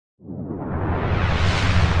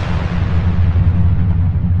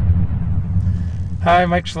Hi,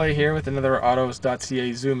 Mike Schley here with another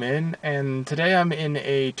autos.ca zoom in, and today I'm in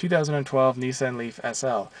a 2012 Nissan Leaf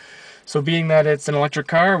SL. So being that it's an electric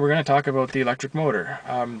car, we're going to talk about the electric motor.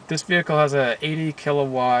 This vehicle has a 80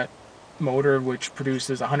 kilowatt motor which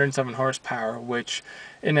produces 107 horsepower, which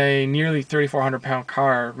in a nearly 3,400 pound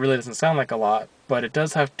car really doesn't sound like a lot, but it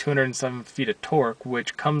does have 207 feet of torque,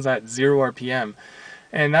 which comes at 0 RPM.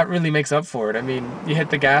 And that really makes up for it. I mean, you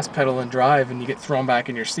hit the gas pedal and drive and you get thrown back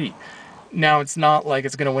in your seat. Now, it's not like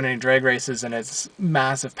it's going to win any drag races and it's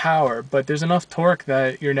massive power, but there's enough torque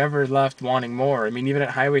that you're never left wanting more. I mean, even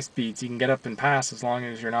at highway speeds, you can get up and pass as long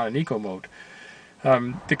as you're not in eco mode.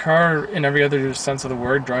 The car, in every other sense of the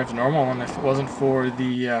word, drives normal, and if it wasn't for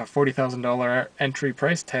the $40,000 entry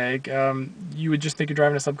price tag, you would just think you're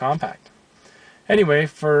driving a subcompact. Anyway,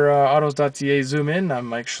 for autos.ca Zoom In, I'm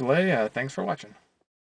Mike Schley. Thanks for watching.